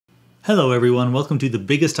Hello everyone, welcome to The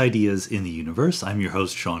Biggest Ideas in the Universe. I'm your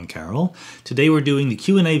host, Sean Carroll. Today we're doing the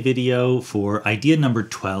Q&A video for idea number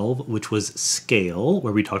 12, which was scale,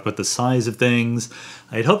 where we talked about the size of things.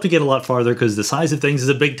 I had hoped to get a lot farther because the size of things is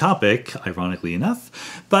a big topic, ironically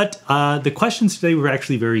enough. But the questions today were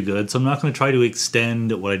actually very good, so I'm not going to try to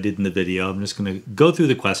extend what I did in the video. I'm just going to go through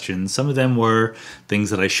the questions. Some of them were things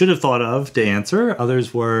that I should have thought of to answer.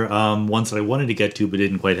 Others were ones that I wanted to get to but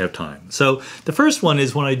didn't quite have time. So the first one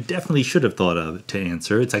is one I definitely should have thought of to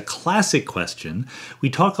answer. It's a classic question. We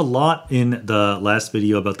talk a lot in the last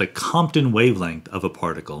video about the Compton wavelength of a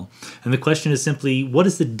particle. And the question is simply, what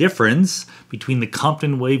is the difference between the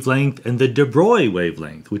Compton wavelength and the de Broglie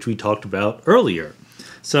wavelength, which we talked about earlier?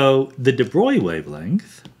 So the de Broglie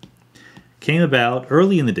wavelength came about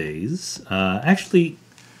early in the days. Actually,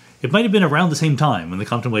 it might have been around the same time when the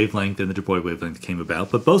Compton wavelength and the de Broglie wavelength came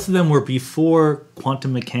about, but both of them were before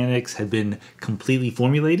quantum mechanics had been completely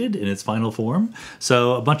formulated in its final form.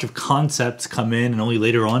 So a bunch of concepts come in, and only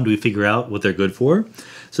later on do we figure out what they're good for.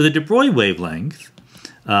 So the de Broglie wavelength,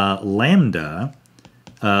 lambda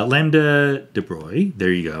de Broglie,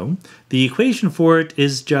 there you go. The equation for it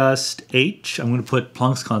is just h, I'm going to put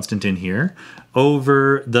Planck's constant in here,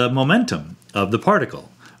 over the momentum of the particle.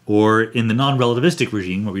 Or in the non-relativistic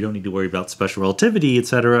regime, where we don't need to worry about special relativity,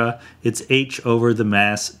 etc., it's h over the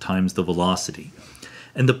mass times the velocity.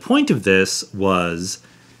 And the point of this was,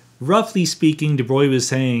 roughly speaking, de Broglie was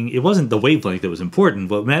saying it wasn't the wavelength that was important.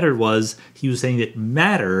 What mattered was he was saying that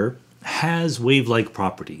matter has wave-like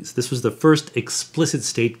properties. This was the first explicit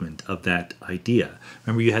statement of that idea.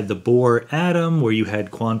 Remember, you had the Bohr atom, where you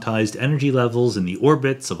had quantized energy levels in the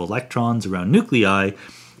orbits of electrons around nuclei.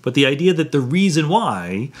 But the idea that the reason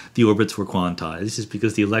why the orbits were quantized is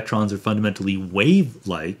because the electrons are fundamentally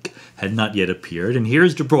wave-like had not yet appeared. And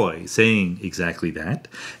here's de Broglie saying exactly that.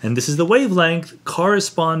 And this is the wavelength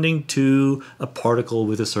corresponding to a particle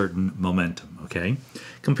with a certain momentum, okay?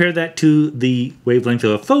 Compare that to the wavelength of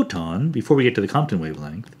a photon before we get to the Compton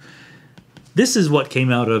wavelength. This is what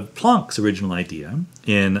came out of Planck's original idea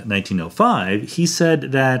in 1905. He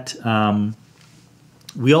said that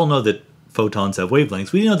we all know that photons have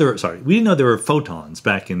wavelengths. We didn't know there were photons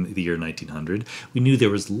back in the year 1900. We knew there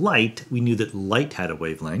was light. We knew that light had a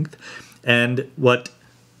wavelength. And what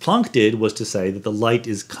Planck did was to say that the light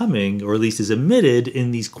is coming, or at least is emitted,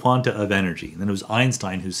 in these quanta of energy. And then it was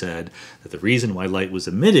Einstein who said that the reason why light was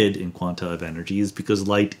emitted in quanta of energy is because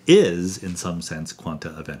light is, in some sense, quanta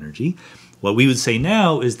of energy. What we would say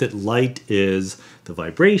now is that light is the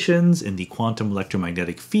vibrations in the quantum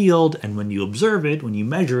electromagnetic field, and when you observe it, when you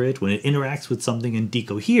measure it, when it interacts with something and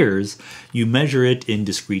decoheres, you measure it in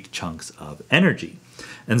discrete chunks of energy.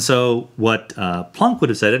 And so what Planck would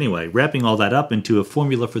have said anyway, wrapping all that up into a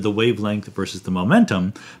formula for the wavelength versus the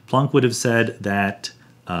momentum, Planck would have said that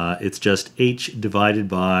it's just h divided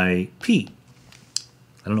by p.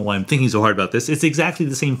 I don't know why I'm thinking so hard about this. It's exactly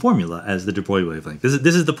the same formula as the de Broglie wavelength.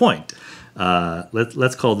 This is the point.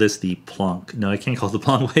 Let's call this the Planck. No, I can't call it the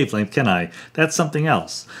Planck wavelength, can I? That's something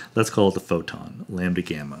else. Let's call it the photon, lambda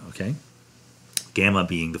gamma, okay? Gamma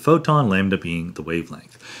being the photon, lambda being the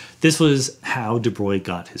wavelength. This was how de Broglie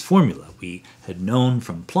got his formula. We had known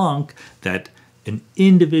from Planck that an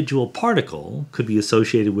individual particle could be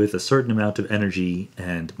associated with a certain amount of energy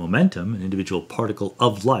and momentum, an individual particle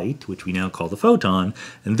of light, which we now call the photon,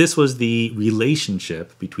 and this was the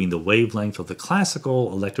relationship between the wavelength of the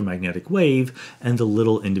classical electromagnetic wave and the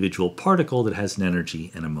little individual particle that has an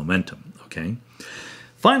energy and a momentum, okay?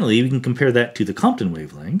 Finally, we can compare that to the Compton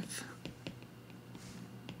wavelength,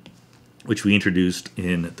 which we introduced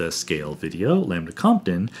in the scale video, lambda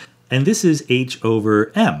Compton, and this is h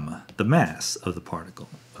over m, the mass of the particle,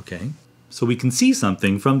 okay? So we can see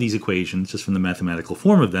something from these equations, just from the mathematical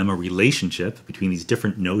form of them, a relationship between these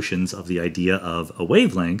different notions of the idea of a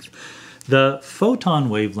wavelength. The photon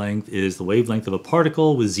wavelength is the wavelength of a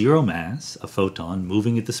particle with zero mass, a photon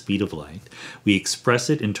moving at the speed of light. We express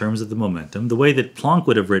it in terms of the momentum. The way that Planck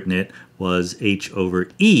would have written it was h over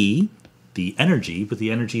e, the energy, but the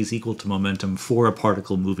energy is equal to momentum for a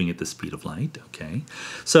particle moving at the speed of light, okay?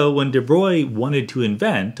 So when de Broglie wanted to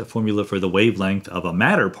invent a formula for the wavelength of a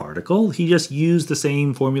matter particle, he just used the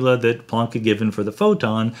same formula that Planck had given for the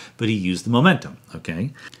photon, but he used the momentum,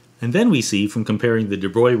 okay? And then we see from comparing the de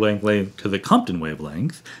Broglie wavelength to the Compton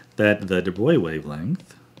wavelength that the de Broglie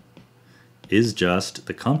wavelength is just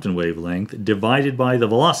the Compton wavelength divided by the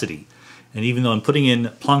velocity. And even though I'm putting in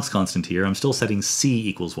Planck's constant here, I'm still setting c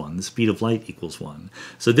equals 1, the speed of light equals 1.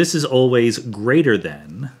 So this is always greater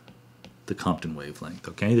than the Compton wavelength,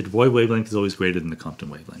 okay? The de Broglie wavelength is always greater than the Compton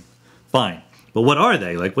wavelength. Fine. But what are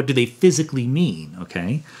they? Like, what do they physically mean,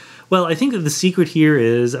 okay? Well, I think that the secret here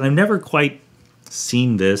is, and I've never quite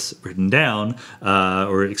seen this written down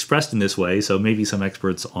or expressed in this way, so maybe some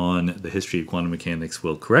experts on the history of quantum mechanics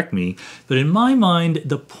will correct me, but in my mind,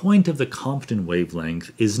 the point of the Compton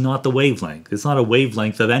wavelength is not the wavelength. It's not a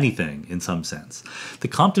wavelength of anything in some sense. The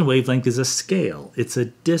Compton wavelength is a scale. It's a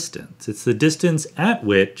distance. It's the distance at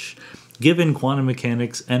which, given quantum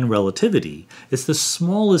mechanics and relativity, it's the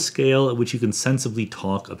smallest scale at which you can sensibly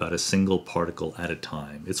talk about a single particle at a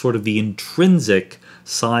time. It's sort of the intrinsic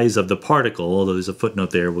size of the particle, although there's a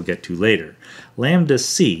footnote there we'll get to later. Lambda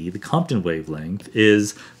c, the Compton wavelength,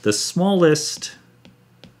 is the smallest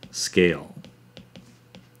scale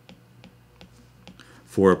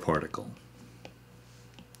for a particle.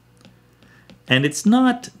 And it's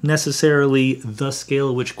not necessarily the scale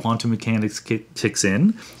at which quantum mechanics kicks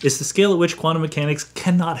in. It's the scale at which quantum mechanics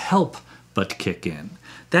cannot help but kick in.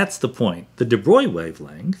 That's the point. The de Broglie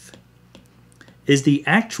wavelength is the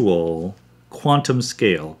actual quantum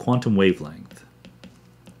scale, quantum wavelength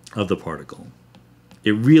of the particle.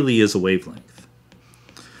 It really is a wavelength.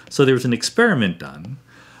 So there was an experiment done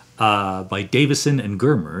by Davison and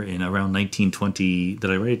Germer in around 1920.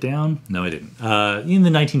 Did I write it down? No, I didn't. In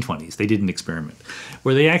the 1920s, they did an experiment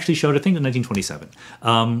where they actually showed, I think in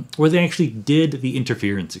 1927, where they actually did the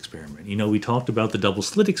interference experiment. You know, we talked about the double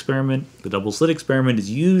slit experiment. The double slit experiment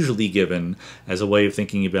is usually given as a way of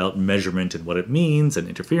thinking about measurement and what it means and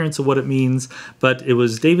interference and what it means. But it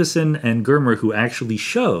was Davison and Germer who actually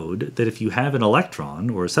showed that if you have an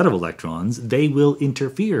electron or a set of electrons, they will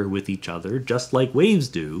interfere with each other just like waves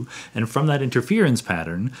do. And from that interference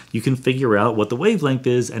pattern, you can figure out what the wavelength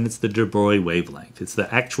is, and it's the de Broglie wavelength. It's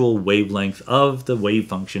the actual wavelength of the wave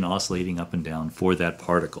function oscillating up and down for that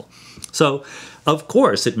particle. So, of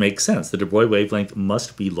course, it makes sense. The de Broglie wavelength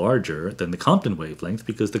must be larger than the Compton wavelength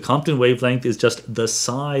because the Compton wavelength is just the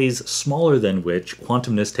size smaller than which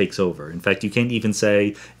quantumness takes over. In fact, you can't even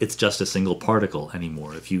say it's just a single particle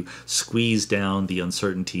anymore. If you squeeze down the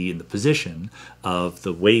uncertainty in the position of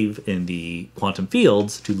the wave in the quantum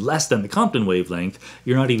fields to less than the Compton wavelength,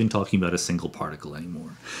 you're not even talking about a single particle anymore.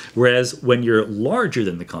 Whereas when you're larger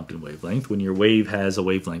than the Compton wavelength, when your wave has a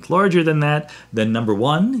wavelength larger than that, then number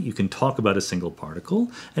one, you can talk about a single particle,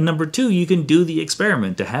 and number two, you can do the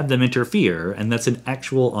experiment to have them interfere, and that's an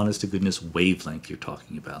actual honest-to-goodness wavelength you're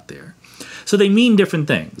talking about there. So they mean different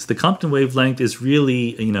things. The Compton wavelength is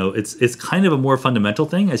really, you know, it's kind of a more fundamental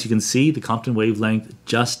thing. As you can see, the Compton wavelength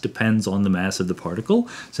just depends on the mass of the particle.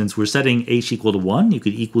 Since we're setting h equal to 1, you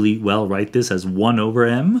could equally well write this as 1 over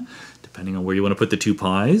m, depending on where you want to put the 2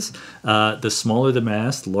 pi's. The smaller the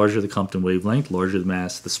mass, the larger the Compton wavelength, larger the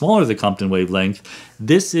mass, the smaller the Compton wavelength.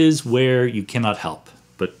 This is where you cannot help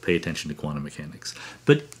but pay attention to quantum mechanics.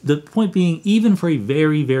 But the point being, even for a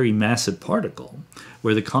very, very massive particle,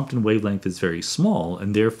 where the Compton wavelength is very small,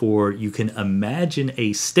 and therefore you can imagine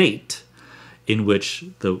a state in which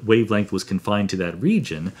the wavelength was confined to that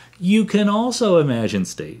region, you can also imagine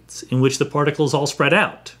states in which the particles all spread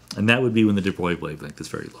out. And that would be when the de Broglie wavelength is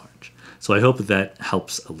very large. So I hope that that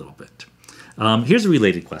helps a little bit. Here's a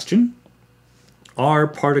related question. Are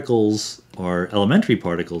particles, or elementary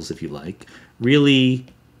particles if you like, really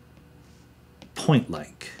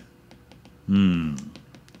point-like?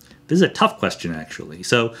 This is a tough question, actually.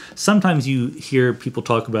 So sometimes you hear people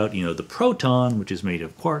talk about, you know, the proton, which is made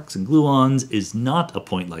of quarks and gluons, is not a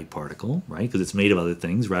point-like particle, right? Because it's made of other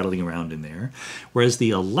things rattling around in there. Whereas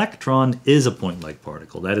the electron is a point-like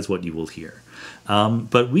particle. That is what you will hear.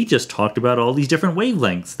 But we just talked about all these different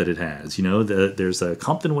wavelengths that it has. You know, there's a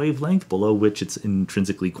Compton wavelength below which it's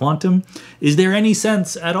intrinsically quantum. Is there any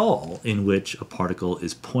sense at all in which a particle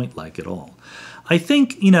is point-like at all? I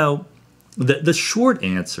think, you know, the short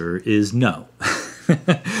answer is no.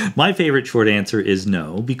 My favorite short answer is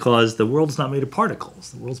no, because the world's not made of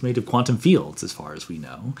particles. The world's made of quantum fields, as far as we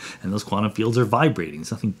know. And those quantum fields are vibrating.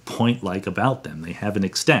 There's nothing point-like about them. They have an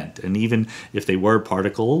extent. And even if they were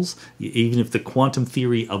particles, even if the quantum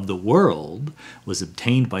theory of the world was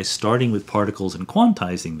obtained by starting with particles and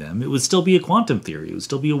quantizing them, it would still be a quantum theory. It would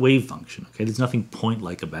still be a wave function. Okay? There's nothing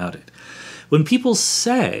point-like about it. When people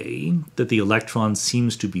say that the electron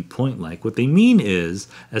seems to be point-like, what they mean is,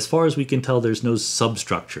 as far as we can tell, there's no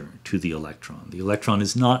substructure to the electron. The electron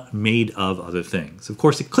is not made of other things. Of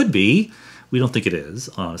course, it could be. We don't think it is,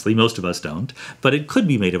 honestly. Most of us don't. But it could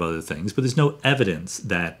be made of other things, but there's no evidence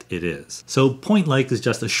that it is. So point-like is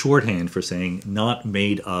just a shorthand for saying not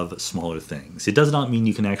made of smaller things. It does not mean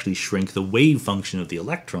you can actually shrink the wave function of the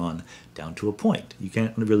electron down to a point. You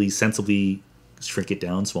can't really sensibly shrink it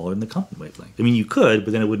down smaller than the Compton wavelength. I mean, you could,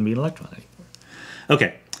 but then it wouldn't be an electron anymore.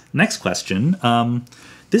 Okay, next question.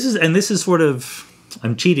 This is sort of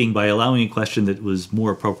I'm cheating by allowing a question that was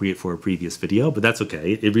more appropriate for a previous video, but that's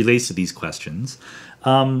okay. It relates to these questions.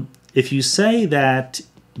 If you say that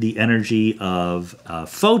the energy of a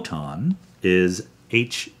photon is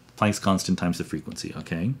h Planck's constant times the frequency,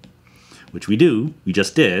 okay, which we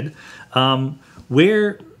just did,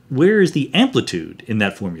 where is the amplitude in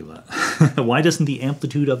that formula? Why doesn't the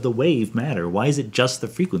amplitude of the wave matter? Why is it just the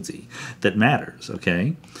frequency that matters,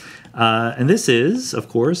 okay? And this is, of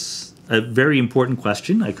course, a very important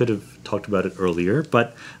question. I could have talked about it earlier,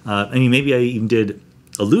 but I mean, maybe I even did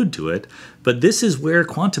allude to it, but this is where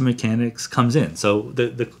quantum mechanics comes in. So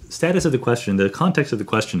the status of the question, the context of the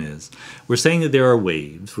question is, we're saying that there are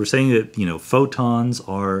waves. We're saying that, you know, photons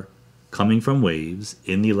are coming from waves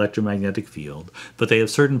in the electromagnetic field, but they have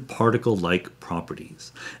certain particle-like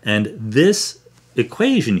properties. And this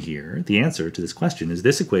equation here, the answer to this question is,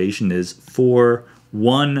 this equation is for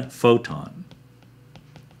one photon.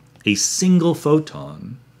 A single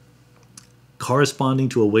photon corresponding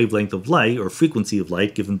to a wavelength of light or frequency of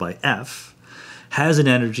light given by f has an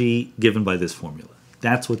energy given by this formula.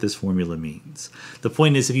 That's what this formula means. The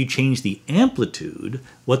point is, if you change the amplitude,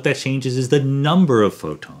 what that changes is the number of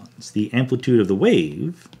photons, the amplitude of the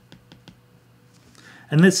wave.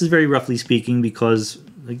 And this is very roughly speaking because,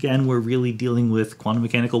 again, we're really dealing with quantum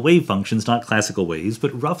mechanical wave functions, not classical waves,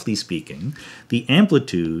 but roughly speaking, the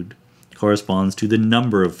amplitude corresponds to the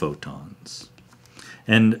number of photons.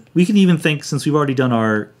 And we can even think, since we've already done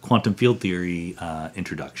our quantum field theory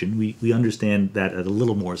introduction, we understand that at a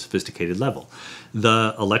little more sophisticated level.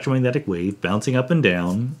 The electromagnetic wave bouncing up and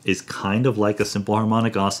down is kind of like a simple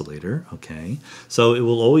harmonic oscillator, okay? So it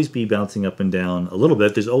will always be bouncing up and down a little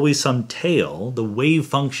bit. There's always some tail. The wave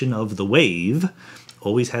function of the wave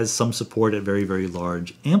always has some support at very, very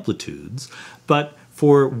large amplitudes. But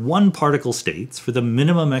for one particle states, for the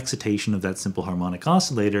minimum excitation of that simple harmonic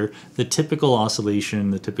oscillator, the typical oscillation,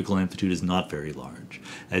 the typical amplitude is not very large.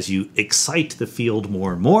 As you excite the field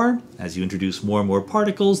more and more, as you introduce more and more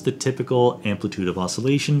particles, the typical amplitude of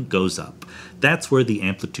oscillation goes up. That's where the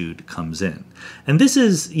amplitude comes in. And this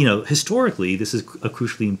is, you know, historically, this is a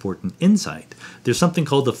crucially important insight. There's something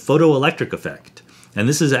called the photoelectric effect. And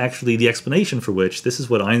this is actually the explanation for which, this is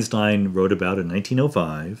what Einstein wrote about in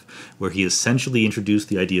 1905, where he essentially introduced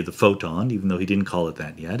the idea of the photon, even though he didn't call it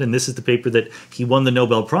that yet. And this is the paper that he won the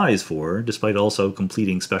Nobel Prize for, despite also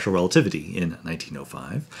completing special relativity in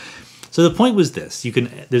 1905. So the point was this: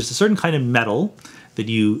 there's a certain kind of metal that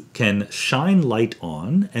you can shine light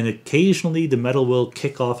on, and occasionally the metal will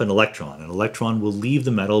kick off an electron. An electron will leave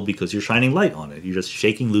the metal because you're shining light on it. You're just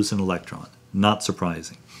shaking loose an electron. Not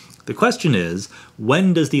surprising. The question is,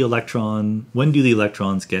 when do the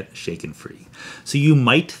electrons get shaken free? So you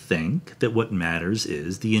might think that what matters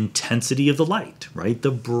is the intensity of the light, right?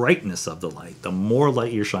 The brightness of the light. The more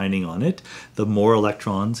light you're shining on it, the more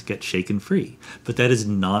electrons get shaken free. But that is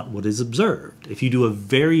not what is observed. If you do a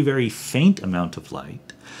very, very faint amount of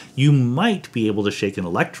light, you might be able to shake an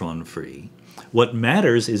electron free. What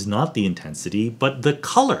matters is not the intensity, but the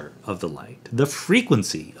color of the light, the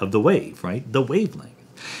frequency of the wave, right? The wavelength.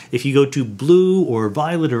 If you go to blue or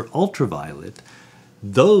violet or ultraviolet,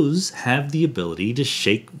 those have the ability to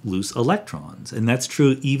shake loose electrons. And that's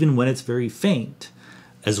true even when it's very faint,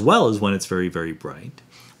 as well as when it's very, very bright.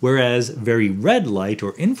 Whereas very red light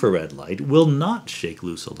or infrared light will not shake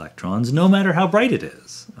loose electrons, no matter how bright it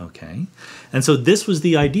is, okay? And so this was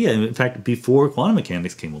the idea. In fact, before quantum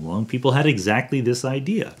mechanics came along, people had exactly this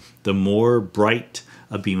idea. The more bright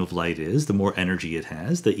a beam of light is, the more energy it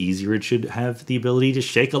has, the easier it should have the ability to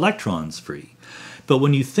shake electrons free. But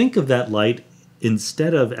when you think of that light,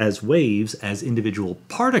 instead of as waves, as individual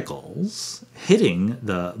particles hitting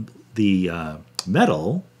the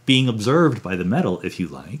metal, being observed by the metal, if you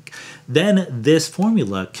like, then this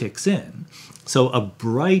formula kicks in. So a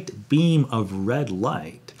bright beam of red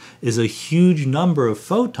light is a huge number of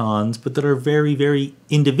photons, but that are very, very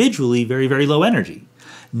individually, very, very low energy.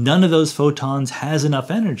 None of those photons has enough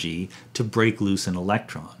energy to break loose an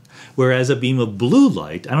electron. Whereas a beam of blue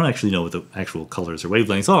light, I don't actually know what the actual colors or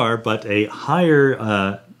wavelengths are, but a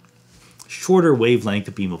higher, shorter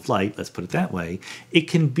wavelength beam of light, let's put it that way, it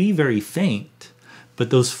can be very faint,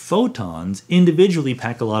 but those photons individually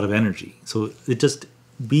pack a lot of energy. So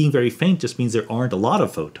being very faint just means there aren't a lot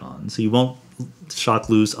of photons, so you won't shock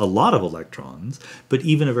loose a lot of electrons, but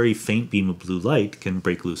even a very faint beam of blue light can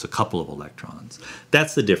break loose a couple of electrons.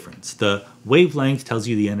 That's the difference. The wavelength tells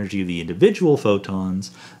you the energy of the individual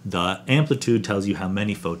photons. The amplitude tells you how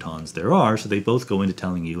many photons there are, so they both go into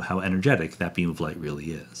telling you how energetic that beam of light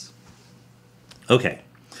really is. Okay,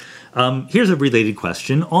 here's a related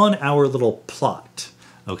question on our little plot.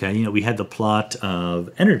 Okay, we had the plot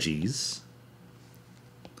of energies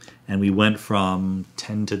and we went from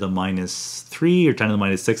 10 to the minus 3 or 10 to the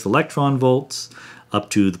minus 6 electron volts up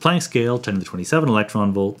to the Planck scale, 10 to the 27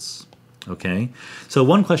 electron volts. Okay, so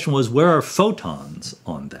one question was, where are photons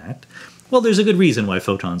on that? Well, there's a good reason why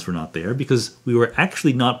photons were not there, because we were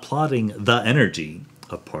actually not plotting the energy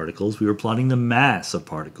of particles, we were plotting the mass of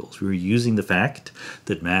particles. We were using the fact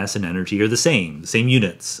that mass and energy are the same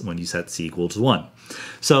units when you set c equal to 1.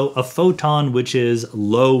 So a photon which is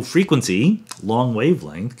low frequency, long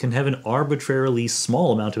wavelength, can have an arbitrarily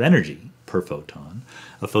small amount of energy per photon.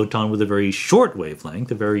 A photon with a very short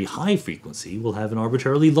wavelength, a very high frequency, will have an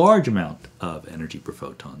arbitrarily large amount of energy per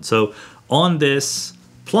photon. So on this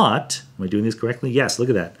plot, am I doing this correctly? Yes, look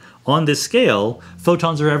at that. On this scale,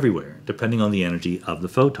 photons are everywhere, depending on the energy of the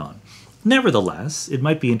photon. Nevertheless, it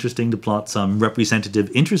might be interesting to plot some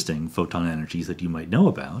representative, interesting photon energies that you might know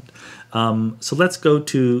about. So let's go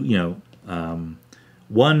to,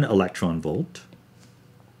 1 electron volt,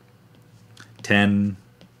 10,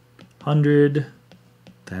 100,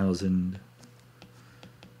 1,000,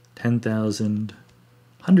 10,000,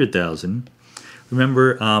 100,000.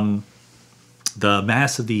 Remember, the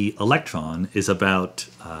mass of the electron is about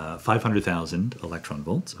 500,000 electron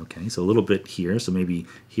volts. Okay, so a little bit here. So maybe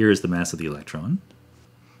here is the mass of the electron.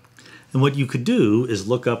 And what you could do is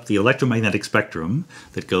look up the electromagnetic spectrum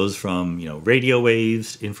that goes from, radio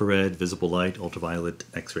waves, infrared, visible light, ultraviolet,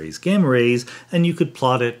 X-rays, gamma rays, and you could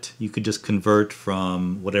plot it. You could just convert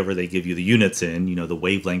from whatever they give you the units in, the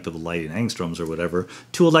wavelength of the light in angstroms or whatever,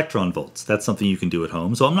 to electron volts. That's something you can do at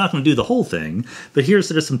home. So I'm not going to do the whole thing, but here's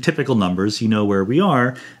sort of some typical numbers. You know where we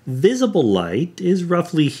are. Visible light is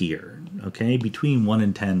roughly here, okay, between 1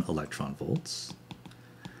 and 10 electron volts.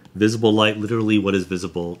 Visible light, literally what is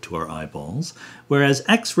visible to our eyeballs, whereas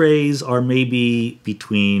X-rays are maybe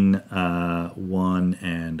between 1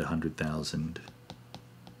 and 100,000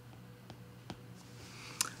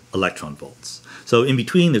 electron volts. So in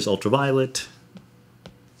between there's ultraviolet,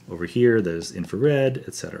 over here there's infrared,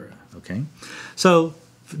 etc. Okay, so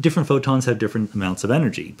different photons have different amounts of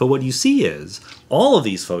energy, but what you see is all of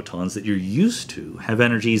these photons that you're used to have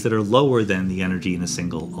energies that are lower than the energy in a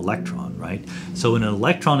single electron, right? So when an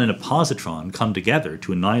electron and a positron come together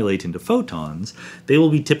to annihilate into photons, they will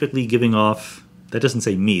be typically giving off, that doesn't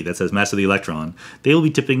say me, that says mass of the electron, they will be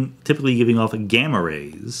typically giving off gamma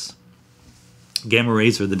rays. Gamma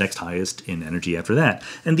rays are the next highest in energy after that.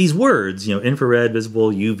 And these words, infrared, visible,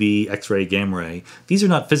 UV, X-ray, gamma ray, these are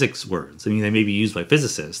not physics words. I mean, they may be used by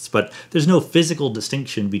physicists, but there's no physical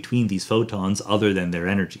distinction between these photons other than their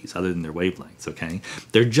energies, other than their wavelengths, okay?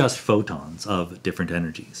 They're just photons of different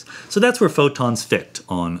energies. So that's where photons fit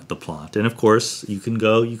on the plot. And of course, you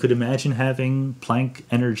could imagine having Planck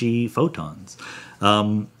energy photons.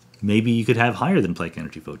 Maybe you could have higher than Planck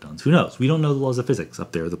energy photons. Who knows? We don't know the laws of physics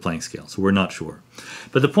up there, the Planck scale, so we're not sure.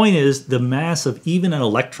 But the point is, the mass of even an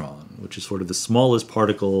electron, which is sort of the smallest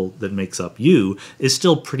particle that makes up you, is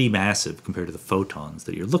still pretty massive compared to the photons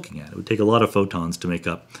that you're looking at. It would take a lot of photons to make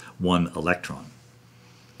up 1 electron.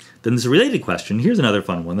 Then there's a related question. Here's another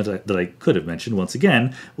fun one that I could have mentioned once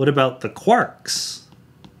again. What about the quarks?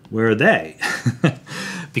 Where are they?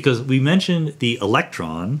 Because we mentioned the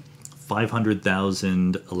electron,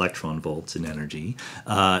 500,000 electron volts in energy,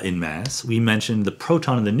 in mass. We mentioned the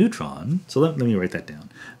proton and the neutron. So let me write that down.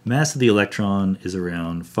 Mass of the electron is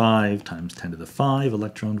around 5 times 10 to the 5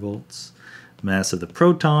 electron volts. Mass of the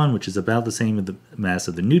proton, which is about the same as the mass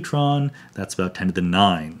of the neutron, that's about 10 to the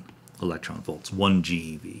 9 electron volts, 1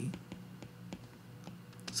 GeV.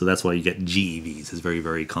 So that's why you get GeVs as very,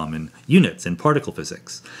 very common units in particle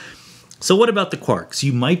physics. So what about the quarks?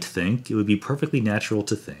 You might think, it would be perfectly natural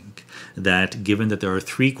to think, that given that there are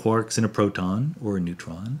 3 quarks in a proton or a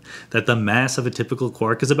neutron, that the mass of a typical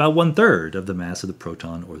quark is about 1/3 of the mass of the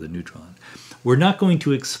proton or the neutron. We're not going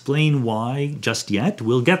to explain why just yet.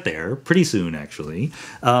 We'll get there pretty soon, actually.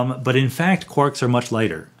 But in fact, quarks are much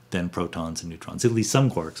lighter than protons and neutrons. At least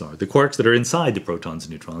some quarks are. The quarks that are inside the protons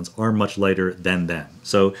and neutrons are much lighter than them.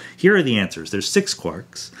 So here are the answers. There's 6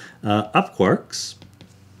 quarks. Up quarks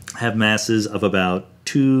have masses of about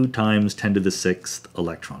 2 times 10 to the 6th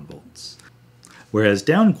electron volts, whereas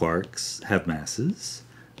down quarks have masses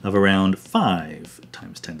of around 5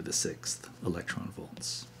 times 10 to the 6th electron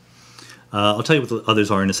volts. I'll tell you what the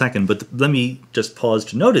others are in a second, but let me just pause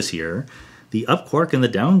to notice here, the up quark and the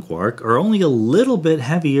down quark are only a little bit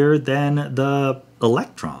heavier than the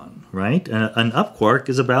electron, right? An up quark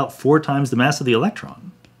is about 4 times the mass of the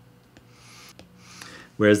electron,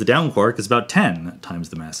 whereas the down quark is about 10 times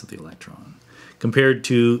the mass of the electron, compared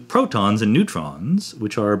to protons and neutrons,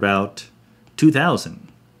 which are about 2,000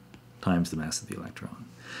 times the mass of the electron.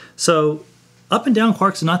 So up and down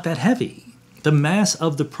quarks are not that heavy. the mass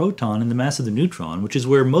of the proton and the mass of the neutron, which is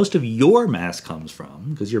where most of your mass comes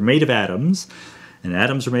from, because you're made of atoms, and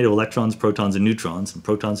atoms are made of electrons, protons, and neutrons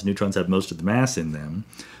and neutrons have most of the mass in them.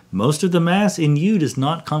 Most of the mass in you does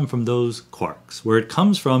not come from those quarks. Where it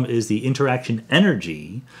comes from is the interaction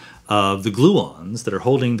energy of the gluons that are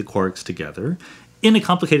holding the quarks together in a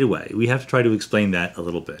complicated way. We have to try to explain that a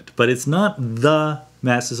little bit. But it's not the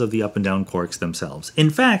masses of the up and down quarks themselves. In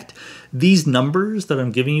fact, these numbers that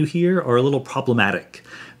I'm giving you here are a little problematic,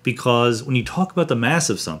 because when you talk about the mass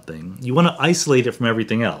of something, you want to isolate it from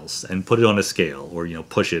everything else and put it on a scale, or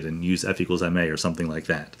push it and use F equals ma or something like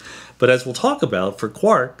that. But as we'll talk about, for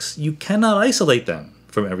quarks, you cannot isolate them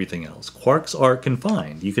from everything else. Quarks are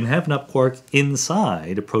confined. You can have an up quark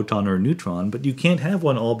inside a proton or a neutron, but you can't have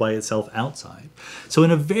one all by itself outside. So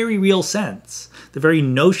in a very real sense, the very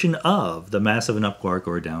notion of the mass of an up quark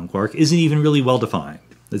or a down quark isn't even really well defined.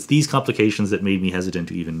 It's these complications that made me hesitant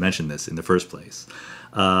to even mention this in the first place.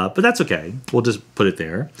 But that's okay. We'll just put it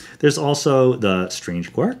there. There's also the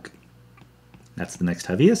strange quark. That's the next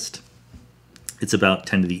heaviest. It's about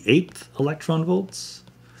 10 to the 8th electron volts.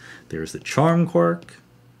 There's the charm quark,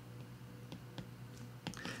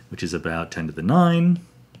 which is about 10 to the 9.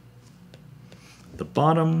 The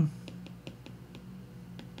bottom,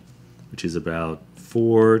 which is about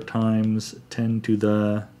 4 times 10 to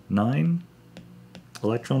the 9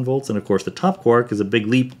 electron volts. And of course, the top quark is a big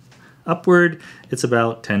leap upward. It's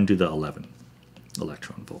about 10 to the 11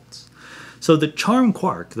 electron volts. So the charm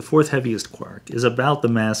quark, the 4th heaviest quark, is about the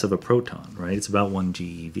mass of a proton, right? It's about 1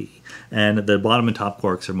 GeV. And the bottom and top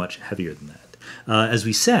quarks are much heavier than that. As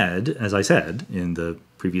I said in the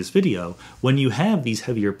previous video, when you have these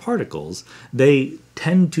heavier particles, they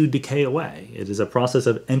tend to decay away. It is a process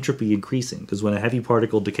of entropy increasing, because when a heavy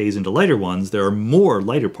particle decays into lighter ones, there are more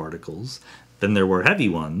lighter particles than there were heavy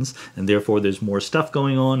ones, and therefore there's more stuff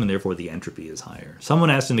going on, and therefore the entropy is higher.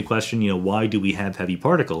 Someone asked in the question, why do we have heavy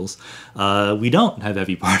particles? We don't have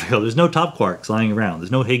heavy particles. There's no top quarks lying around.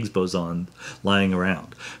 There's no Higgs boson lying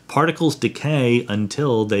around. Particles decay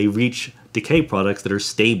until they reach decay products that are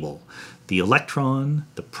stable. The electron,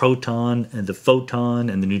 the proton, and the photon,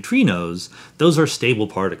 and the neutrinos, those are stable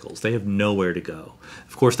particles. They have nowhere to go.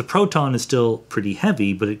 Of course, the proton is still pretty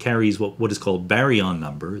heavy, but it carries what is called baryon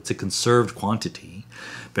number. It's a conserved quantity.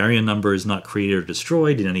 Baryon number is not created or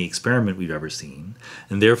destroyed in any experiment we've ever seen,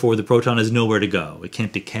 and therefore the proton has nowhere to go. It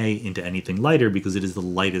can't decay into anything lighter because it is the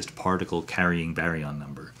lightest particle carrying baryon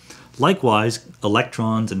number. Likewise,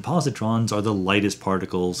 electrons and positrons are the lightest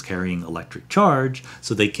particles carrying electric charge,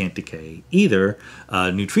 so they can't decay either.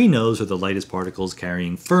 Neutrinos are the lightest particles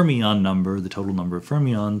carrying fermion number, the total number of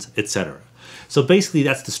fermions, etc. So basically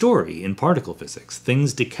that's the story in particle physics.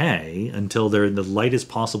 Things decay until they're in the lightest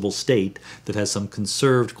possible state that has some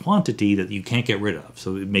conserved quantity that you can't get rid of,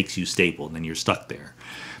 so it makes you stable, and then you're stuck there.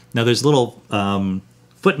 Now there's a little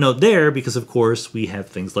footnote there because, of course, we have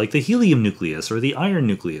things like the helium nucleus or the iron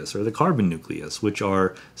nucleus or the carbon nucleus, which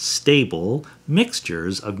are stable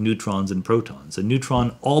mixtures of neutrons and protons. A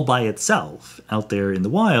neutron all by itself out there in the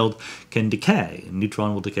wild can decay. A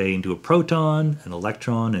neutron will decay into a proton, an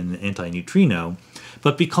electron, and an antineutrino.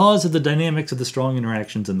 But because of the dynamics of the strong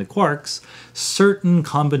interactions in the quarks, certain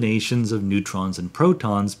combinations of neutrons and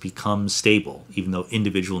protons become stable, even though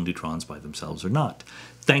individual neutrons by themselves are not.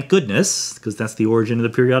 Thank goodness, because that's the origin of the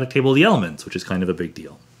periodic table of the elements, which is kind of a big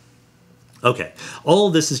deal. Okay, all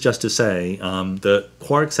of this is just to say the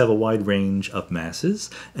quarks have a wide range of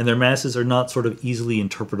masses, and their masses are not sort of easily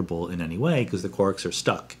interpretable in any way because the quarks are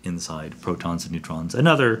stuck inside protons and neutrons and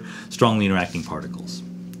other strongly interacting particles.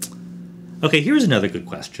 Okay, here's another good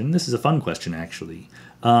question. This is a fun question, actually.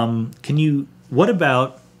 What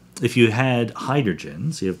about if you had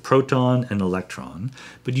hydrogen, so you have proton and electron,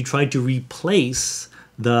 but you tried to replace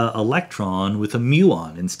the electron with a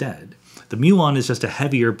muon instead? The muon is just a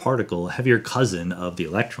heavier particle, a heavier cousin of the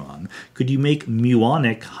electron. Could you make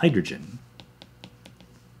muonic hydrogen?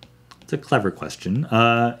 It's a clever question.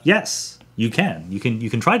 Yes, you can. You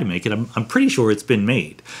can try to make it. I'm pretty sure it's been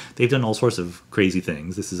made. They've done all sorts of crazy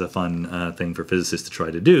things. This is a fun thing for physicists to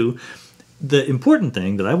try to do. The important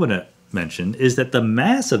thing that I want to mention is that the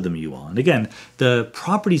mass of the muon, again, the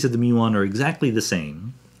properties of the muon are exactly the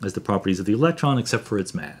same as the properties of the electron except for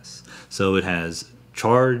its mass. So it has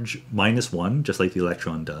charge -1, just like the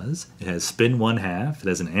electron does. It has spin 1/2. It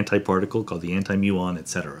has an antiparticle called the antimuon,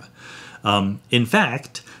 etc. In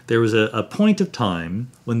fact, there was a point of time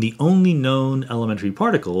when the only known elementary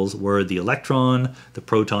particles were the electron, the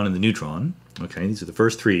proton, and the neutron. Okay, these are the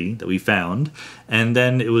first three that we found. And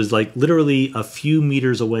then it was like literally a few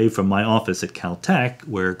meters away from my office at Caltech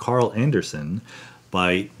where Carl Anderson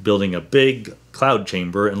by building a big cloud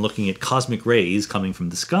chamber and looking at cosmic rays coming from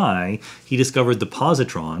the sky, he discovered the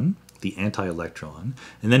positron, the anti-electron,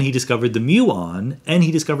 and then he discovered the muon, and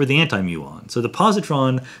he discovered the anti-muon. So the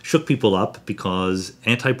positron shook people up because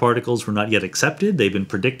antiparticles were not yet accepted. They've been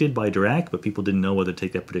predicted by Dirac, but people didn't know whether to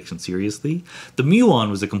take that prediction seriously. The muon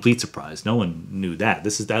was a complete surprise. No one knew that.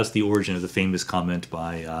 That's the origin of the famous comment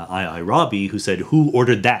by I. Rabi, who said, "Who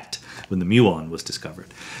ordered that?" when the muon was discovered.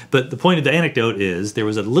 But the point of the anecdote is there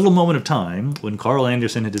was a little moment of time when Carl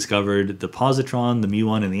Anderson had discovered the positron, the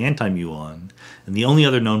muon, and the anti-muon, and the only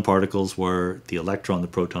other known particles were the electron, the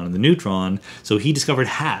proton, and the neutron. So he discovered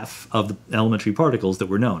half of the elementary particles that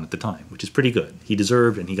were known at the time, which is pretty good. He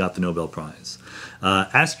deserved, and he got the Nobel Prize.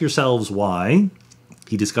 Ask yourselves why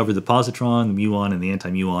he discovered the positron, the muon, and the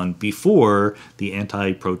anti-muon before the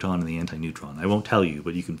anti-proton and the anti-neutron. I won't tell you,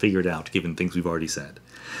 but you can figure it out given things we've already said.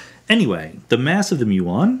 Anyway, the mass of the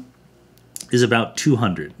muon is about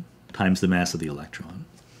 200 times the mass of the electron.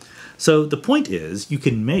 So the point is, you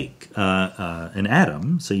can make an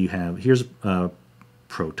atom. So you have, here's a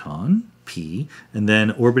proton, P, and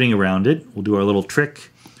then orbiting around it, we'll do our little trick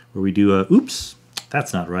where we do a, oops,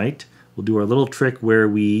 that's not right. We'll do our little trick where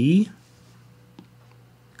we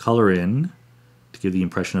color in to give the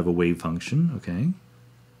impression of a wave function, okay?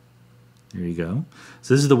 There you go.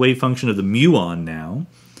 So this is the wave function of the muon now.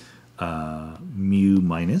 Mu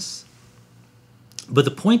minus. But the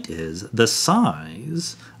point is, the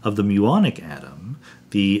size of the muonic atom,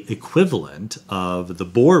 the equivalent of the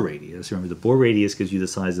Bohr radius, remember the Bohr radius gives you the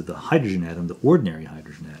size of the hydrogen atom, the ordinary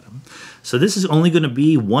hydrogen atom. So this is only going to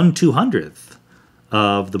be 1/200th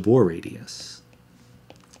of the Bohr radius.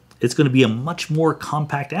 It's going to be a much more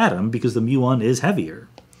compact atom because the muon is heavier.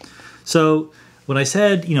 So when I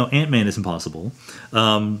said, Ant-Man is impossible,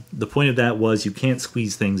 the point of that was you can't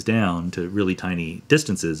squeeze things down to really tiny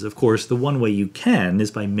distances. Of course, the one way you can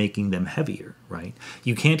is by making them heavier, right?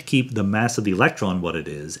 You can't keep the mass of the electron what it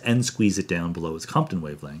is and squeeze it down below its Compton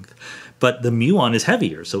wavelength. But the muon is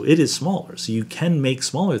heavier, so it is smaller. So you can make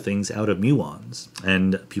smaller things out of muons,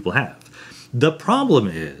 and people have. The problem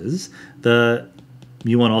is the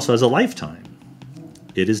muon also has a lifetime.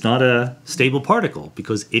 It is not a stable particle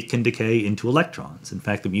because it can decay into electrons. In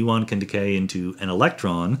fact, the muon can decay into an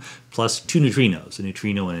electron plus 2 neutrinos, a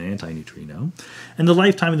neutrino and an antineutrino. And the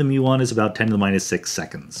lifetime of the muon is about 10 to the minus 6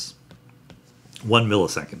 seconds. 1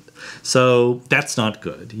 millisecond. So that's not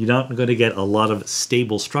good. You're not going to get a lot of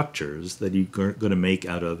stable structures that you're going to make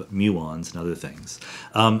out of muons and other things.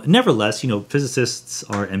 Nevertheless, physicists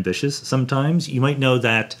are ambitious sometimes. You might know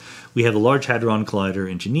that we have the Large Hadron Collider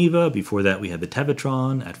in Geneva. Before that, we had the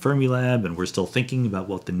Tevatron at Fermilab, and we're still thinking about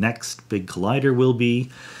what the next big collider will be.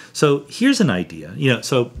 So here's an idea.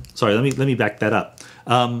 Sorry, let me back that up.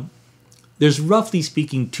 There's roughly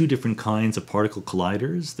speaking 2 different kinds of particle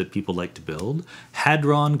colliders that people like to build.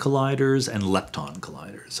 Hadron colliders and lepton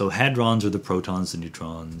colliders. So hadrons are the protons and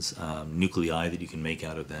neutrons, nuclei that you can make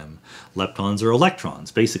out of them. Leptons are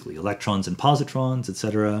electrons, basically. Electrons and positrons,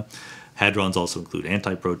 etc. Hadrons also include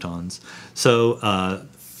antiprotons. So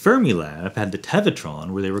Fermilab had the Tevatron,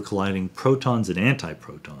 where they were colliding protons and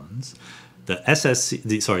antiprotons. The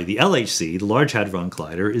LHC, the Large Hadron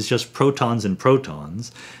Collider, is just protons and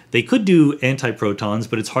protons. They could do antiprotons,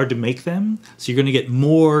 but it's hard to make them. So you're going to get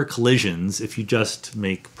more collisions if you just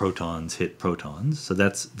make protons hit protons. So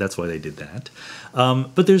that's why they did that.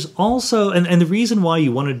 But there's also, and the reason why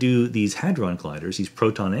you want to do these hadron colliders, these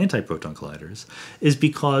proton and antiproton colliders, is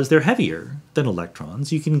because they're heavier than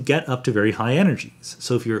electrons. You can get up to very high energies.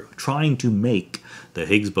 So if you're trying to make the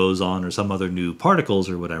Higgs boson or some other new particles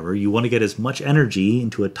or whatever, you want to get as much energy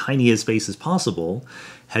into a tiny space as possible.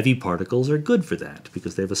 Heavy particles are good for that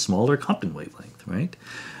because they have a smaller Compton wavelength, right?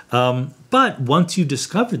 But once you've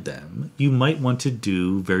discovered them, you might want to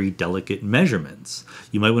do very delicate measurements.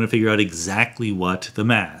 You might want to figure out exactly what the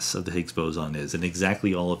mass of the Higgs boson is and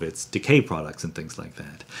exactly all of its decay products and things like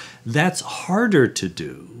that. That's harder to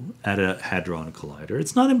do at a hadron collider.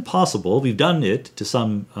 It's not impossible. We've done it to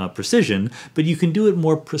some precision, but you can do it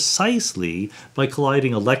more precisely by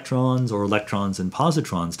colliding electrons or electrons and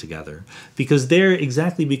positrons together because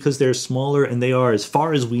they're smaller and they are, as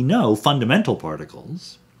far as we know, fundamental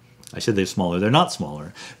particles. I said they're smaller. They're not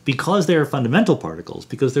smaller because they are fundamental particles,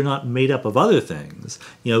 because they're not made up of other things.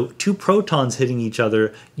 2 protons hitting each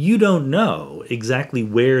other, you don't know exactly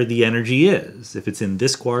where the energy is, if it's in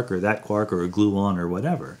this quark or that quark or a gluon or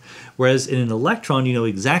whatever. Whereas in an electron, you know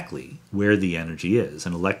exactly where the energy is,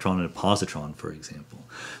 an electron and a positron, for example.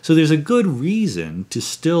 So there's a good reason to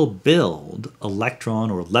still build electron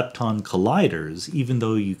or lepton colliders, even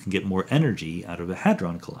though you can get more energy out of a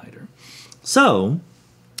hadron collider. So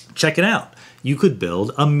check it out. You could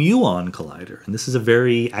build a muon collider. And this is a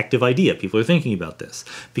very active idea. People are thinking about this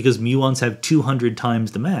because muons have 200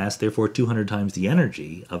 times the mass, therefore 200 times the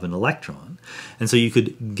energy of an electron. And so you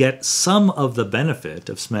could get some of the benefit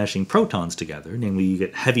of smashing protons together, namely you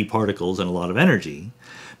get heavy particles and a lot of energy,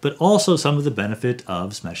 but also some of the benefit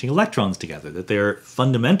of smashing electrons together, that they're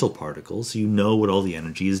fundamental particles, so you know what all the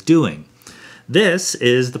energy is doing. This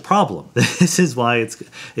is the problem. This is why it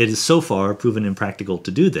is so far proven impractical to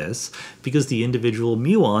do this, because the individual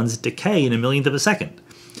muons decay in a millionth of a second.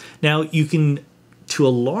 Now, you can, to a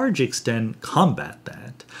large extent, combat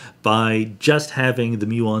that by just having the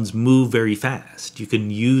muons move very fast. You can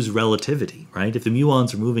use relativity, right? If the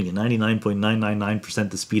muons are moving at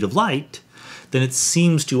 99.999% the speed of light, then it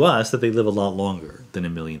seems to us that they live a lot longer than a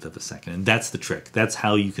millionth of a second. And that's the trick. That's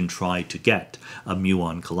how you can try to get a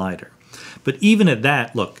muon collider. But even at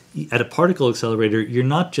that, look, at a particle accelerator, you're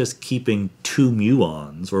not just keeping two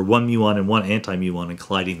muons, or one muon and one anti-muon, and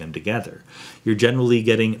colliding them together. You're generally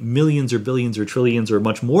getting millions or billions or trillions or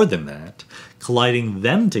much more than that, colliding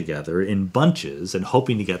them together in bunches and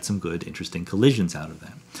hoping to get some good, interesting collisions out of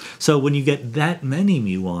them. So when you get that many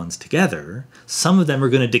muons together, some of them are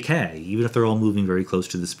going to decay, even if they're all moving very close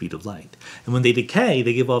to the speed of light. And when they decay,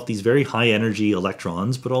 they give off these very high-energy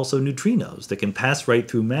electrons, but also neutrinos that can pass right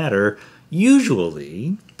through matter,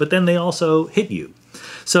 usually, but then they also hit you.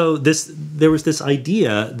 So there was this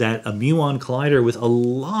idea that a muon collider with a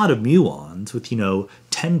lot of muons, with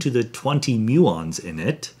 10 to the 20 muons in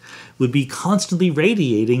it, would be constantly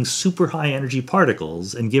radiating super high energy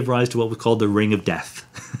particles and give rise to what was called the ring of death.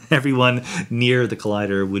 Everyone near the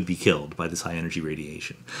collider would be killed by this high energy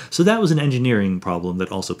radiation. So that was an engineering problem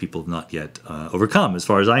that also people have not yet overcome, as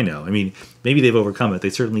far as I know. I mean, maybe they've overcome it. They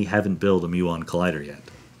certainly haven't built a muon collider yet.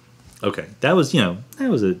 Okay, that was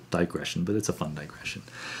a digression, but it's a fun digression.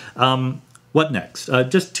 What next?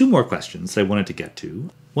 Just two more questions that I wanted to get to.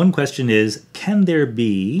 One question is, can there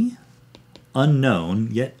be unknown,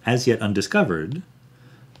 yet as yet undiscovered,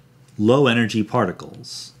 low energy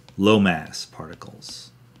particles, low mass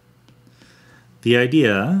particles? The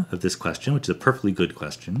idea of this question, which is a perfectly good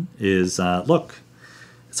question, is, look,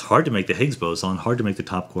 it's hard to make the Higgs boson, hard to make the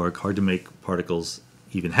top quark, hard to make particles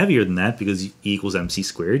even heavier than that, because E equals mc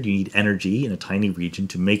squared. You need energy in a tiny region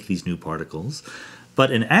to make these new particles.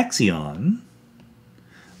 But an axion,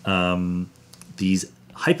 these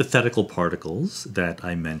hypothetical particles that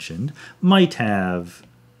I mentioned, might have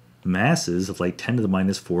masses of like 10 to the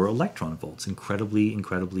minus 4 electron volts, incredibly,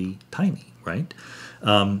 incredibly tiny, right?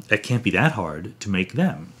 It can't be that hard to make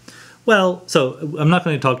them. Well, so I'm not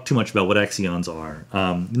going to talk too much about what axions are.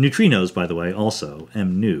 Neutrinos, by the way, also,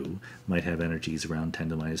 mu, might have energies around 10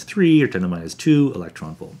 to the minus 3 or 10 to the minus 2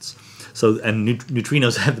 electron volts. So, and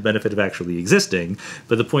neutrinos have the benefit of actually existing,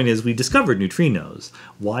 but the point is we discovered neutrinos.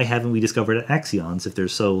 Why haven't we discovered axions if they're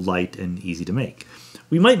so light and easy to make?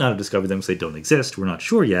 We might not have discovered them because they don't exist, we're not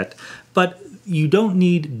sure yet, but you don't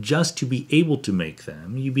need just to be able to make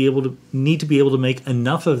them. You need to be able to make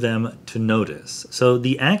enough of them to notice. So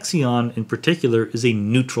the axion in particular is a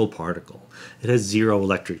neutral particle. It has zero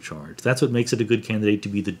electric charge. That's what makes it a good candidate to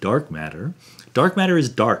be the dark matter. Dark matter is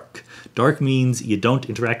dark. Dark means you don't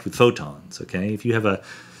interact with photons, okay? If you have a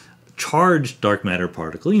charged dark matter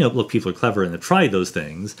particle, look, people are clever and they try those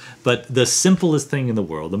things, but the simplest thing in the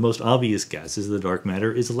world, the most obvious guess, is the dark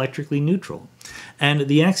matter is electrically neutral. And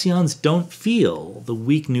the axions don't feel the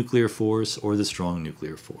weak nuclear force or the strong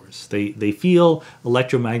nuclear force. They feel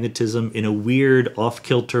electromagnetism in a weird,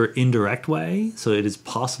 off-kilter, indirect way, so it is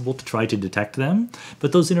possible to try to detect them,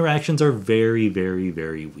 but those interactions are very, very,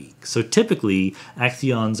 very weak. So typically,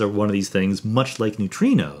 axions are one of these things, much like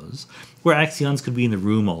neutrinos, where axions could be in the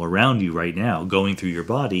room all around you right now, going through your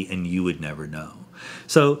body, and you would never know.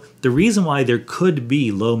 So the reason why there could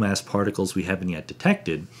be low-mass particles we haven't yet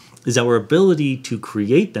detected is our ability to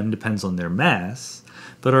create them depends on their mass,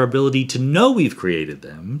 but our ability to know we've created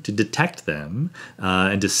them, to detect them,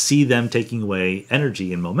 and to see them taking away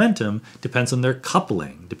energy and momentum depends on their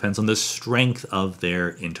coupling, depends on the strength of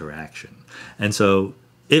their interaction. And so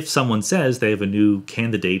if someone says they have a new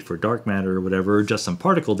candidate for dark matter or whatever, just some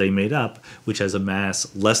particle they made up, which has a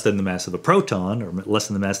mass less than the mass of a proton, or less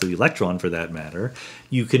than the mass of the electron for that matter,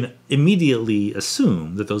 you can immediately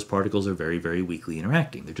assume that those particles are very, very weakly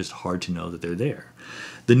interacting. They're just hard to know that they're there.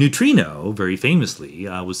 The neutrino, very famously,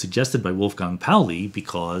 was suggested by Wolfgang Pauli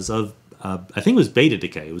because of, I think it was beta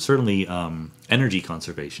decay. It was certainly energy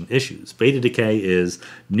conservation issues. Beta decay is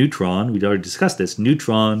neutron, we'd already discussed this,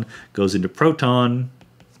 neutron goes into proton,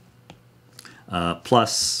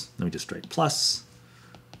 plus, let me just write plus,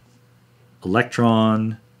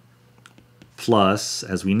 electron, plus,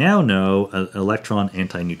 as we now know, an electron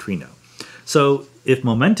antineutrino. So if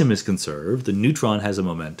momentum is conserved, the neutron has a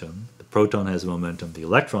momentum, the proton has a momentum, the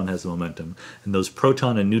electron has a momentum, and those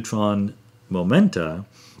proton and neutron momenta,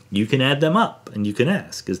 you can add them up and you can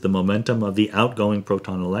ask, is the momentum of the outgoing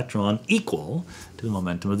proton and electron equal to the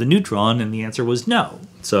momentum of the neutron? And the answer was no.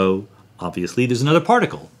 So obviously there's another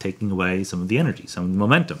particle taking away some of the energy, some of the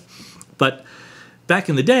momentum. But back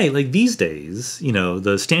in the day, like these days,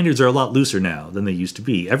 the standards are a lot looser now than they used to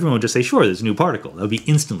be. Everyone would just say, sure, there's a new particle. That would be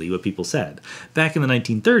instantly what people said. Back in the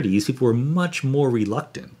 1930s, people were much more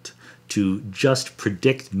reluctant to just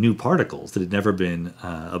predict new particles that had never been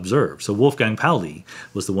observed. So Wolfgang Pauli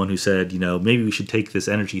was the one who said, maybe we should take this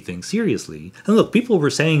energy thing seriously. And look, people were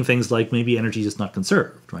saying things like maybe energy is just not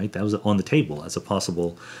conserved, right? That was on the table as a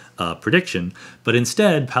possible prediction. But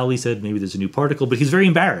instead, Pauli said maybe there's a new particle, but he's very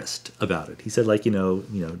embarrassed about it. He said,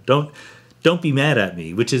 don't be mad at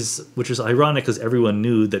me, which is ironic because everyone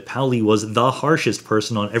knew that Pauli was the harshest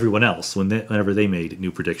person on everyone else whenever they made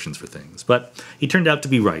new predictions for things. But he turned out to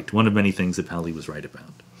be right, one of many things that Pauli was right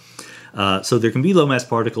about. So there can be low mass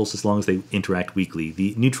particles as long as they interact weakly.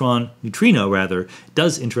 The neutrino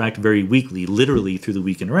does interact very weakly, literally through the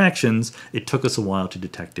weak interactions. It took us a while to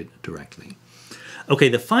detect it directly. Okay,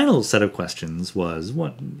 the final set of questions was,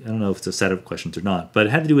 I don't know if it's a set of questions or not, but it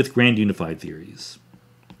had to do with grand unified theories.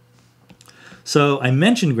 So I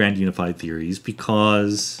mentioned grand unified theories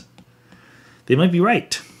because they might be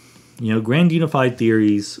right. Grand unified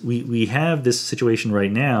theories, we have this situation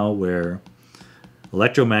right now where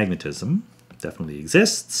electromagnetism definitely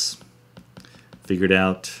exists, figured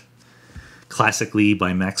out classically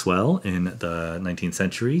by Maxwell in the 19th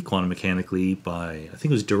century, quantum mechanically by, I think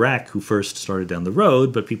it was Dirac who first started down the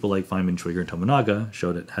road, but people like Feynman, Schwinger, and Tomonaga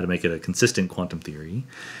showed it how to make it a consistent quantum theory.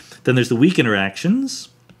 Then there's the weak interactions.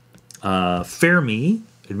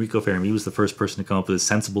 Enrico Fermi was the first person to come up with a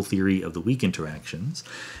sensible theory of the weak interactions.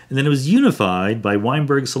 And then it was unified by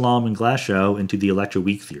Weinberg, Salam, and Glashow into the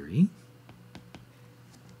electroweak theory.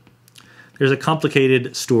 There's a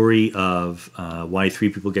complicated story of why three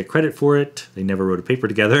people get credit for it. They never wrote a paper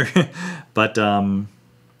together. But let's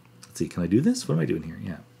see, can I do this? What am I doing here?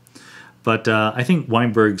 Yeah. But I think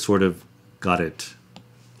Weinberg sort of got it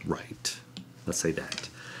right. Let's say that.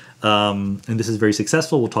 And this is very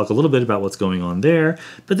successful. We'll talk a little bit about what's going on there.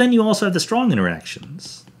 But then you also have the strong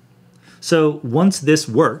interactions. So once this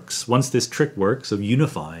trick works of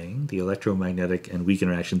unifying the electromagnetic and weak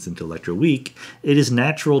interactions into electroweak, it is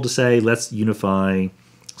natural to say, let's unify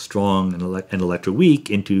strong and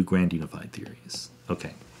electroweak into grand unified theories.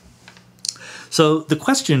 Okay. So the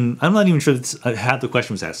question, I'm not even sure how the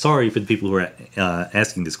question was asked. Sorry for the people who are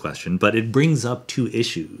asking this question, but it brings up two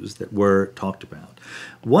issues that were talked about.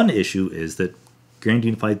 One issue is that grand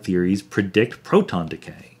unified theories predict proton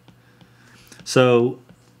decay. So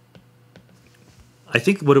I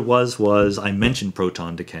think what it was I mentioned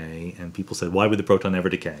proton decay, and people said, why would the proton ever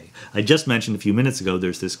decay? I just mentioned a few minutes ago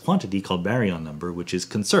there's this quantity called baryon number, which is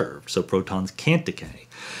conserved, so protons can't decay.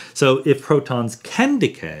 So if protons can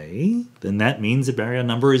decay, then that means the baryon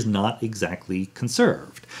number is not exactly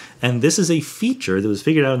conserved. And this is a feature that was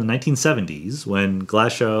figured out in the 1970s when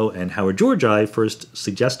Glashow and Howard Georgi first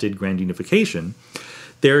suggested grand unification.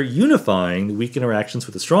 They're unifying the weak interactions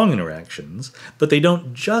with the strong interactions, but they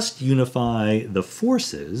don't just unify the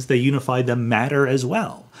forces, they unify the matter as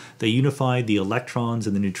well. They unify the electrons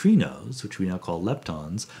and the neutrinos, which we now call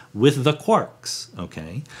leptons, with the quarks,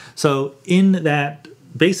 okay? So in that,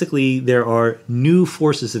 basically, there are new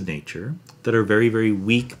forces of nature that are very, very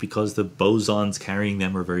weak because the bosons carrying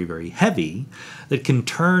them are very, very heavy, that can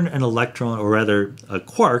turn an electron, or rather a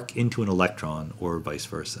quark, into an electron, or vice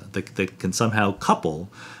versa, that can somehow couple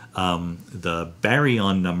the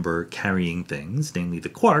baryon number carrying things, namely the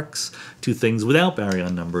quarks, to things without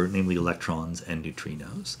baryon number, namely electrons and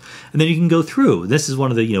neutrinos. And then you can go through. This is one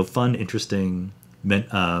of the fun, interesting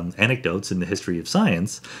anecdotes in the history of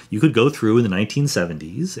science. You could go through in the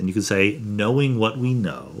 1970s and you could say, knowing what we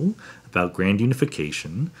know about grand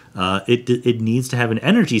unification, it needs to have an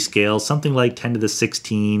energy scale something like 10 to the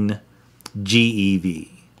 16 GeV,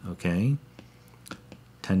 okay?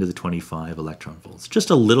 10 to the 25 electron volts, just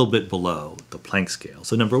a little bit below the Planck scale.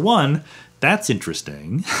 So number one, that's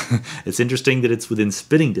interesting. It's interesting that it's within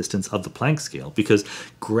spitting distance of the Planck scale, because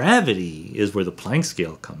gravity is where the Planck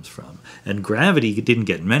scale comes from, and gravity didn't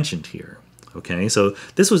get mentioned here. Okay, so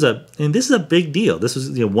this is a big deal. This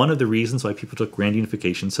was one of the reasons why people took grand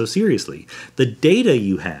unification so seriously. The data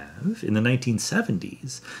you have in the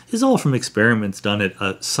 1970s is all from experiments done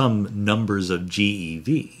at some numbers of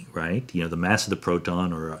GeV, right? The mass of the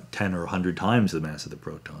proton, or 10 or 100 times the mass of the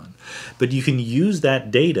proton. But you can use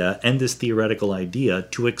that data and this theoretical idea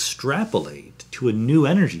to extrapolate to a new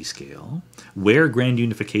energy scale where grand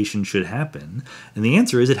unification should happen. And the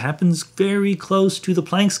answer is it happens very close to the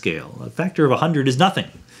Planck scale. A factor of 100 is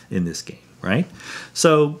nothing in this game, right?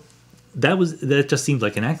 So that just seemed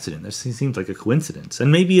like an accident. That seems like a coincidence.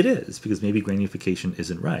 And maybe it is, because maybe grand unification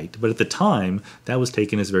isn't right. But at the time, that was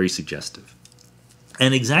taken as very suggestive.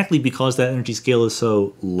 And exactly because that energy scale is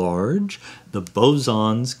so large, the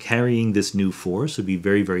bosons carrying this new force would be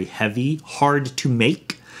very, very heavy, hard to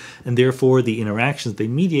make, and therefore the interactions they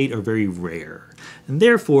mediate are very rare. And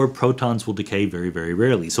therefore, protons will decay very, very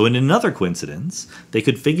rarely. So in another coincidence, they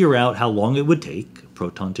could figure out how long it would take a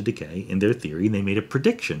proton to decay in their theory, and they made a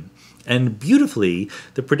prediction. And beautifully,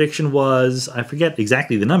 the prediction was, I forget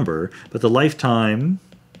exactly the number, but the lifetime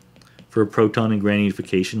for a proton in grand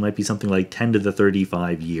unification might be something like 10 to the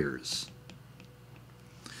 35 years.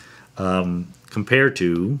 Compared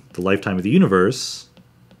to the lifetime of the universe,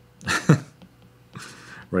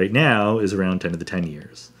 right now, is around 10 to the 10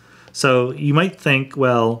 years. So you might think,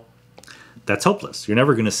 well, that's hopeless. You're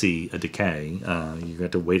never going to see a decay. You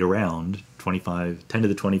have to wait around 10 to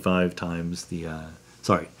the 25 times the,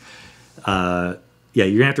 you're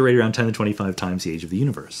going to have to wait around 10 to 25 times the age of the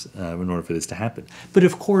universe in order for this to happen. But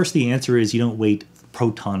of course, the answer is you don't wait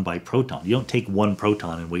proton by proton. You don't take one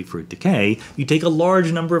proton and wait for it to decay. You take a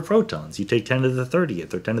large number of protons. You take 10 to the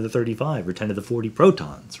 30th, or 10 to the 35, or 10 to the 40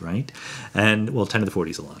 protons, right? And, well, 10 to the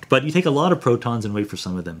 40 is a lot. But you take a lot of protons and wait for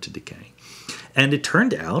some of them to decay. And it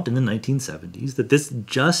turned out in the 1970s that this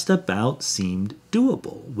just about seemed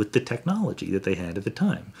doable with the technology that they had at the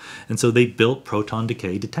time. And so they built proton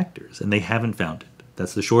decay detectors, and they haven't found it.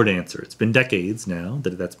 That's the short answer. It's been decades now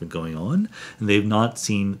that that's been going on, and they've not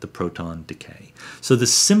seen the proton decay. So the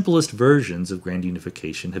simplest versions of grand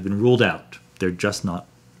unification have been ruled out. They're just not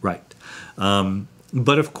right.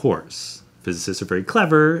 But of course, physicists are very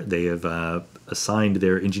clever. They have assigned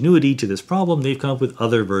their ingenuity to this problem. They've come up with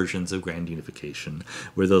other versions of grand unification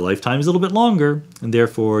where the lifetime is a little bit longer, and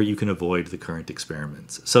therefore you can avoid the current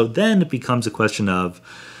experiments. So then it becomes a question of,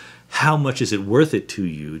 how much is it worth it to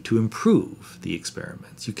you to improve the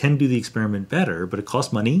experiments? You can do the experiment better, but it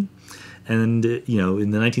costs money. And, in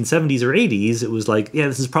the 1970s or 80s, it was like, yeah,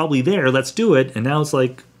 this is probably there, let's do it. And now it's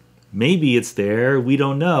like, maybe it's there, we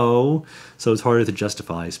don't know. So it's harder to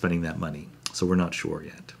justify spending that money. So we're not sure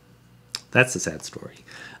yet. That's the sad story.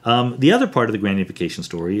 The other part of the grand unification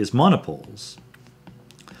story is monopoles.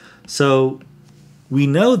 So we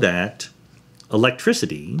know that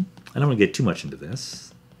electricity, I don't want to get too much into this,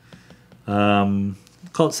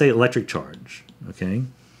 call it, say, electric charge, okay?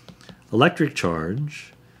 Electric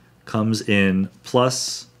charge comes in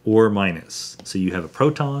plus or minus. So you have a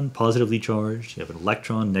proton, positively charged, you have an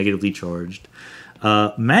electron, negatively charged.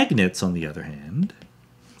 Magnets, on the other hand,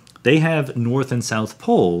 they have north and south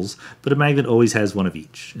poles, but a magnet always has one of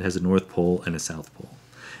each. It has a north pole and a south pole.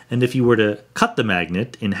 And if you were to cut the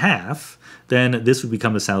magnet in half, then this would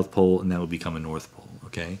become a south pole and that would become a north pole.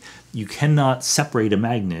 Okay? You cannot separate a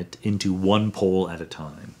magnet into one pole at a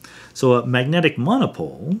time. So a magnetic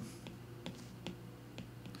monopole,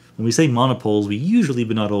 when we say monopoles, we usually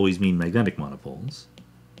but not always mean magnetic monopoles,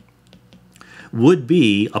 would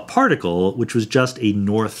be a particle which was just a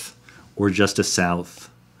north or just a south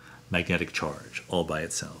magnetic charge all by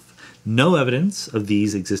itself. No evidence of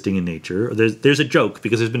these existing in nature. There's a joke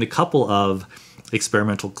because there's been a couple of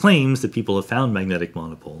experimental claims that people have found magnetic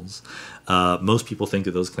monopoles. Most people think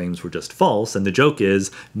that those claims were just false, and the joke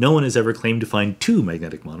is no one has ever claimed to find two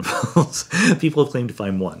magnetic monopoles. People have claimed to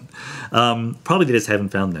find one. Probably they just haven't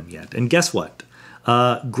found them yet. And guess what?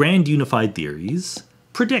 Grand unified theories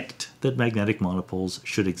predict that magnetic monopoles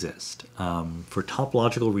should exist for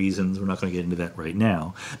topological reasons. We're not going to get into that right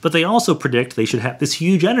now. But they also predict they should have this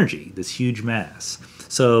huge energy, this huge mass.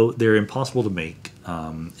 So they're impossible to make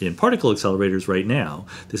in particle accelerators right now.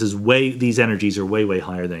 These energies are way, way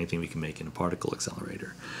higher than anything we can make in a particle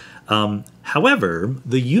accelerator. However,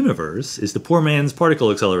 the universe is the poor man's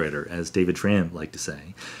particle accelerator, as David Schramm liked to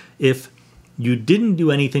say. If you didn't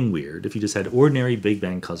do anything weird, if you just had ordinary Big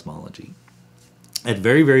Bang cosmology, at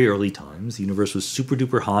very, very early times, the universe was super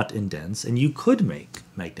duper hot and dense, and you could make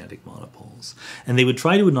magnetic monopoles. And they would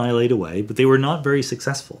try to annihilate away, but they were not very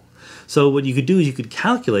successful. So what you could do is you could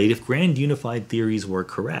calculate if grand unified theories were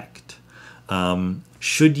correct.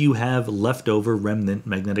 Should you have leftover remnant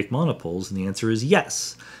magnetic monopoles? And the answer is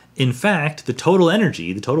yes. In fact, the total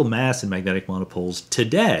energy, the total mass in magnetic monopoles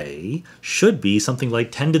today should be something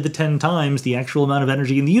like 10 to the 10 times the actual amount of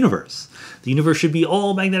energy in the universe. The universe should be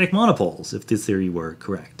all magnetic monopoles if this theory were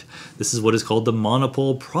correct. This is what is called the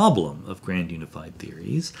monopole problem of grand unified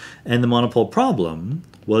theories. And the monopole problem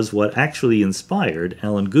was what actually inspired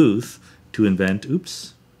Alan Guth to invent,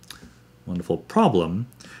 wonderful problem,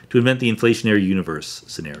 to invent the inflationary universe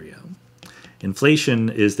scenario. Inflation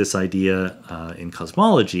is this idea in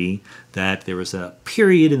cosmology that there was a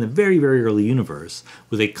period in the very, very early universe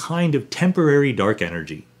with a kind of temporary dark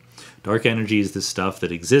energy. Dark energy is the stuff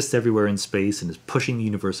that exists everywhere in space and is pushing the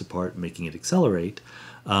universe apart, making it accelerate.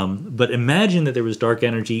 But imagine that there was dark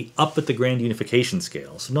energy up at the grand unification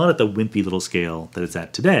scale, so not at the wimpy little scale that it's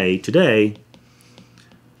at today. Today,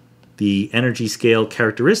 the energy scale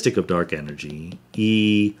characteristic of dark energy,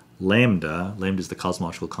 E lambda is the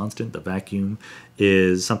cosmological constant, the vacuum,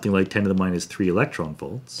 is something like 10 to the minus 3 electron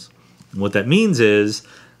volts. And what that means is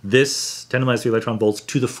this 10 to the minus 3 electron volts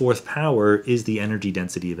to the fourth power is the energy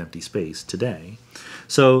density of empty space today.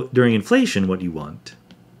 So during inflation, what you want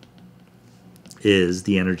is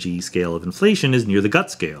the energy scale of inflation is near the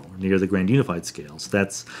gut scale, near the grand unified scale. So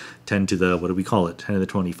that's 10 to the, what do we call it, 10 to the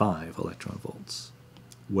 25 electron volts,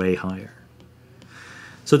 way higher.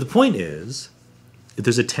 So the point is, if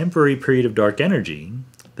there's a temporary period of dark energy,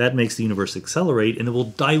 that makes the universe accelerate and it will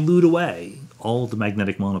dilute away all the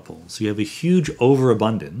magnetic monopoles. So you have a huge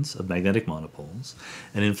overabundance of magnetic monopoles,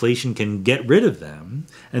 and inflation can get rid of them,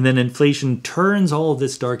 and then inflation turns all of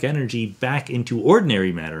this dark energy back into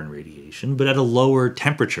ordinary matter and radiation, but at a lower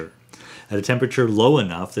temperature. At a temperature low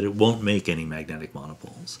enough that it won't make any magnetic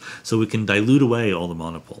monopoles. So we can dilute away all the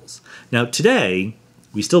monopoles. Now today,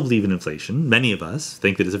 we still believe in inflation. Many of us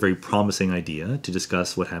think that it's a very promising idea to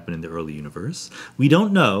discuss what happened in the early universe. We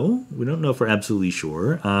don't know. We don't know if we're absolutely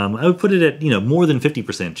sure. I would put it at more than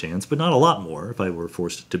 50% chance, but not a lot more if I were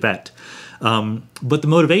forced to bet. But the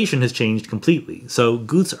motivation has changed completely. So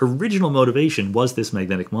Guth's original motivation was this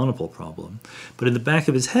magnetic monopole problem. But in the back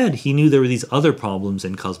of his head, he knew there were these other problems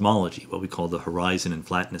in cosmology, what we call the horizon and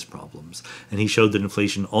flatness problems. And he showed that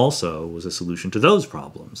inflation also was a solution to those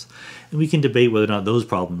problems. And we can debate whether or not those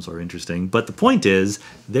problems are interesting. But the point is,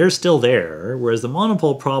 they're still there, whereas the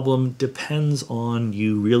monopole problem depends on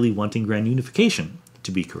you really wanting grand unification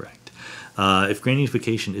to be correct. If grand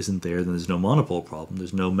unification isn't there, then there's no monopole problem.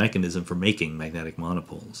 There's no mechanism for making magnetic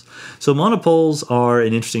monopoles. So monopoles are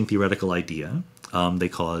an interesting theoretical idea. They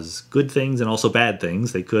cause good things and also bad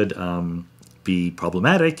things. They could be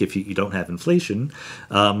problematic if you don't have inflation,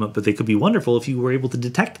 but they could be wonderful if you were able to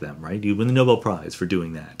detect them, right? You win the Nobel Prize for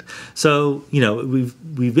doing that. So,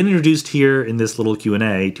 we've been introduced here in this little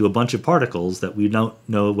Q&A to a bunch of particles that we don't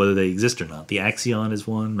know whether they exist or not. The axion is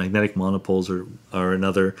one, magnetic monopoles are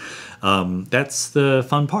another. That's the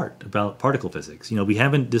fun part about particle physics. We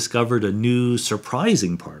haven't discovered a new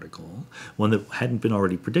surprising particle, one that hadn't been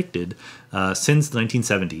already predicted, since the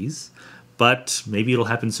 1970s. But maybe it'll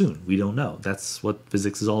happen soon. We don't know. That's what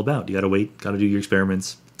physics is all about. You gotta wait, gotta do your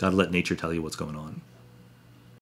experiments, gotta let nature tell you what's going on.